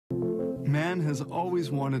man has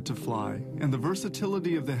always wanted to fly, and the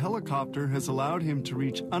versatility of the helicopter has allowed him to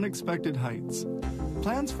reach unexpected heights.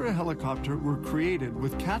 Plans for a helicopter were created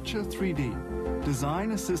with CATCHA 3D,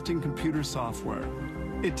 design assisting computer software.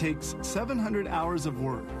 It takes 700 hours of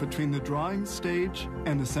work between the drawing stage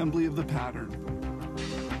and assembly of the pattern.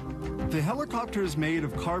 The helicopter is made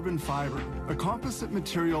of carbon fiber, a composite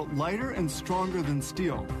material lighter and stronger than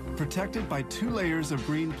steel, protected by 2 layers of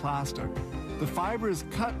green plastic. The fiber is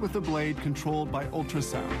cut with a blade controlled by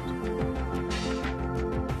ultrasound.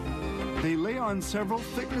 They lay on several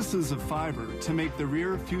thicknesses of fiber to make the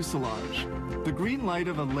rear fuselage. The green light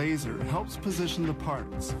of a laser helps position the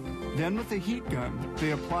parts. Then with a heat gun,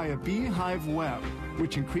 they apply a beehive web,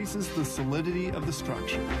 which increases the solidity of the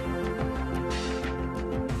structure.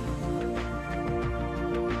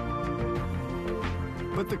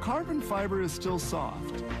 But the carbon fiber is still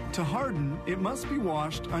soft. To harden, it must be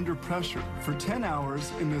washed under pressure for 10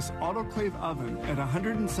 hours in this autoclave oven at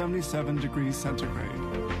 177 degrees centigrade.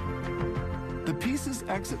 The pieces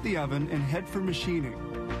exit the oven and head for machining.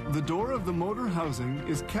 The door of the motor housing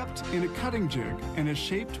is kept in a cutting jig and is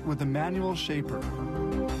shaped with a manual shaper.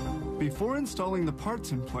 Before installing the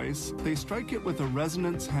parts in place, they strike it with a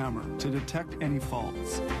resonance hammer to detect any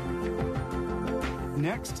faults.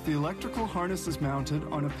 Next, the electrical harness is mounted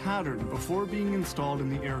on a pattern before being installed in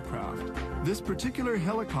the aircraft. This particular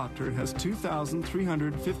helicopter has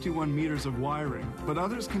 2,351 meters of wiring, but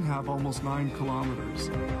others can have almost 9 kilometers.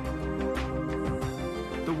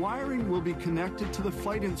 The wiring will be connected to the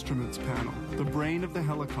flight instruments panel, the brain of the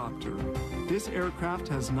helicopter. This aircraft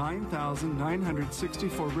has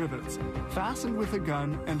 9,964 rivets, fastened with a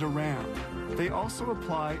gun and a ram. They also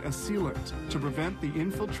apply a sealant to prevent the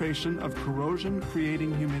infiltration of corrosion,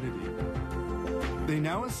 creating humidity. They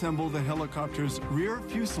now assemble the helicopter's rear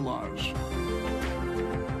fuselage.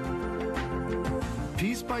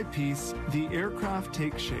 Piece by piece, the aircraft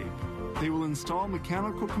takes shape. They will install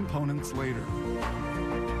mechanical components later.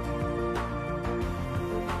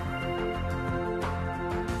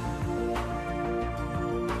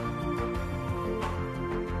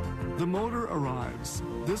 The motor arrives.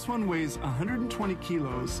 This one weighs 120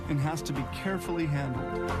 kilos and has to be carefully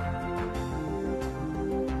handled.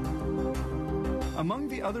 Among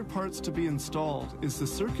the other parts to be installed is the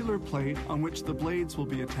circular plate on which the blades will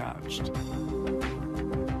be attached.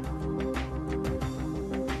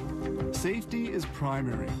 Safety is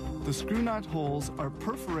primary. The screw nut holes are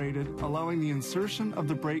perforated, allowing the insertion of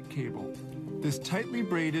the brake cable. This tightly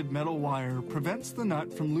braided metal wire prevents the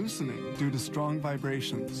nut from loosening due to strong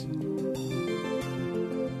vibrations.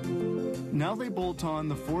 Now they bolt on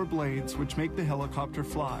the 4 blades which make the helicopter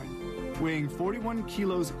fly. Weighing 41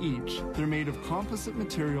 kilos each, they're made of composite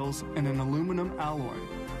materials and an aluminum alloy.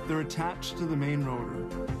 They're attached to the main rotor.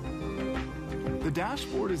 The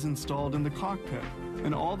dashboard is installed in the cockpit,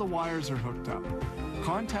 and all the wires are hooked up.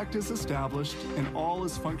 Contact is established, and all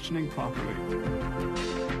is functioning properly.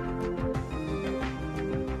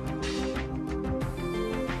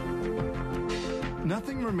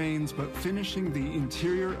 Nothing remains but finishing the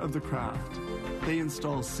interior of the craft. They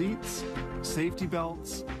install seats, safety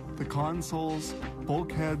belts, the consoles,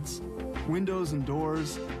 bulkheads, windows and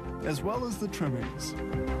doors, as well as the trimmings.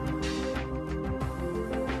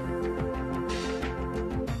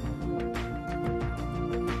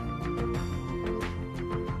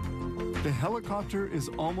 The helicopter is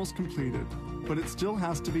almost completed, but it still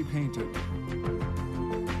has to be painted.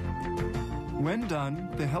 When done,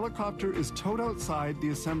 the helicopter is towed outside the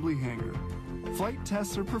assembly hangar. Flight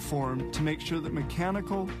tests are performed to make sure that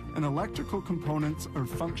mechanical and electrical components are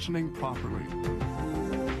functioning properly.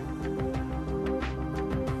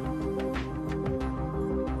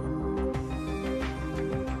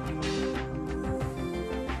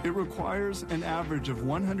 It requires an average of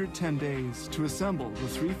 110 days to assemble the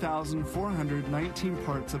 3,419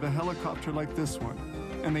 parts of a helicopter like this one,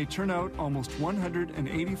 and they turn out almost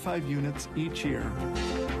 185 units each year.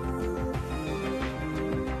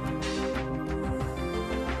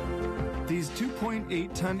 These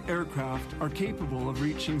 2.8-ton aircraft are capable of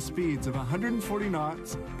reaching speeds of 140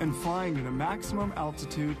 knots and flying at a maximum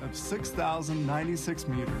altitude of 6,096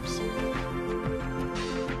 meters.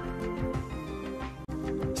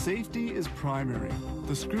 Safety is primary.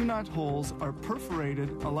 The screw nut holes are perforated,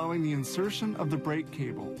 allowing the insertion of the brake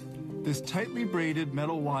cable. This tightly braided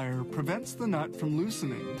metal wire prevents the nut from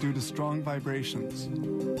loosening due to strong vibrations.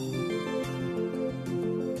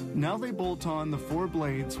 Now they bolt on the 4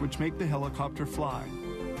 blades which make the helicopter fly.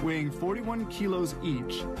 Weighing 41 kilos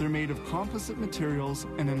each, they're made of composite materials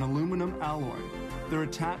and an aluminum alloy. They're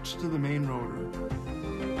attached to the main rotor.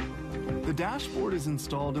 The dashboard is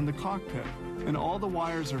installed in the cockpit, and all the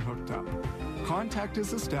wires are hooked up. Contact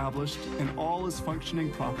is established and all is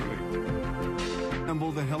functioning properly.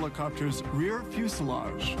 Assemble the helicopter's rear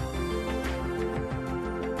fuselage.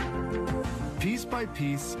 Piece by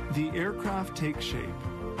piece, the aircraft takes shape.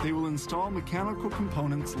 They will install mechanical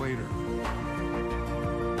components later.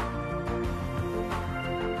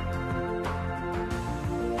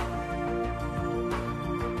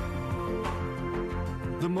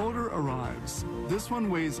 The motor arrives. This one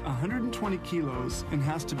weighs 120 kilos and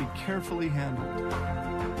has to be carefully handled.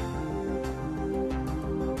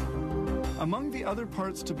 Among the other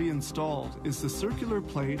parts to be installed is the circular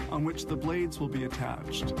plate on which the blades will be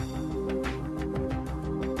attached.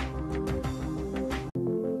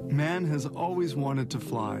 Man has always wanted to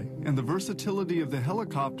fly, and the versatility of the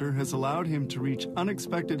helicopter has allowed him to reach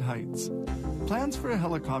unexpected heights. Plans for a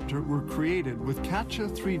helicopter were created with CATCHA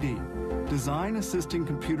 3D, design assisting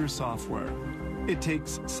computer software. It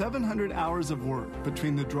takes 700 hours of work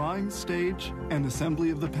between the drawing stage and assembly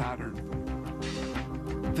of the pattern.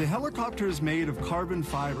 The helicopter is made of carbon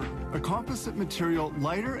fiber, a composite material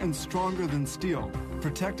lighter and stronger than steel,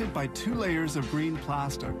 protected by 2 layers of green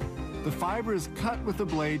plastic. The fiber is cut with a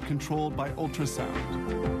blade controlled by ultrasound.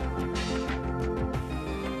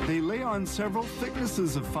 They lay on several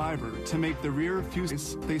thicknesses of fiber to make the rear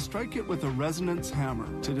fuselage. They strike it with a resonance hammer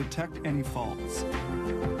to detect any faults.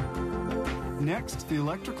 Next, the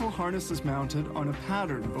electrical harness is mounted on a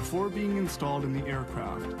pattern before being installed in the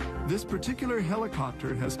aircraft. This particular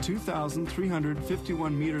helicopter has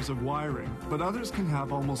 2,351 meters of wiring, but others can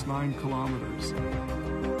have almost 9 kilometers.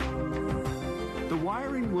 The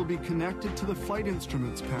wiring will be connected to the flight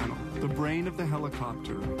instruments panel, the brain of the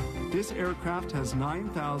helicopter. This aircraft has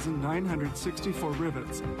 9,964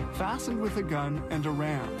 rivets fastened with a gun and a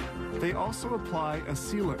ram. They also apply a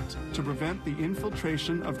sealant to prevent the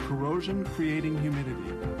infiltration of corrosion creating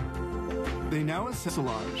humidity. They now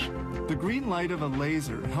assemble. The green light of a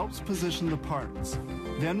laser helps position the parts.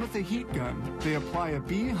 Then with a heat gun, they apply a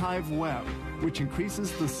beehive web, which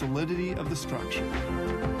increases the solidity of the structure.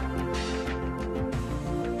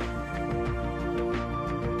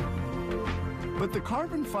 But the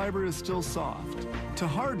carbon fiber is still soft. To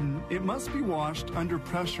harden, it must be washed under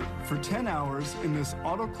pressure for 10 hours in this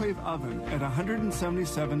autoclave oven at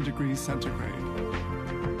 177 degrees centigrade.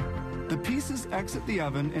 The pieces exit the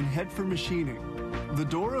oven and head for machining. The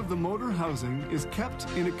door of the motor housing is kept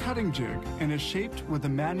in a cutting jig and is shaped with a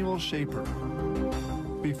manual shaper.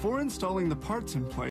 Before installing the parts in place,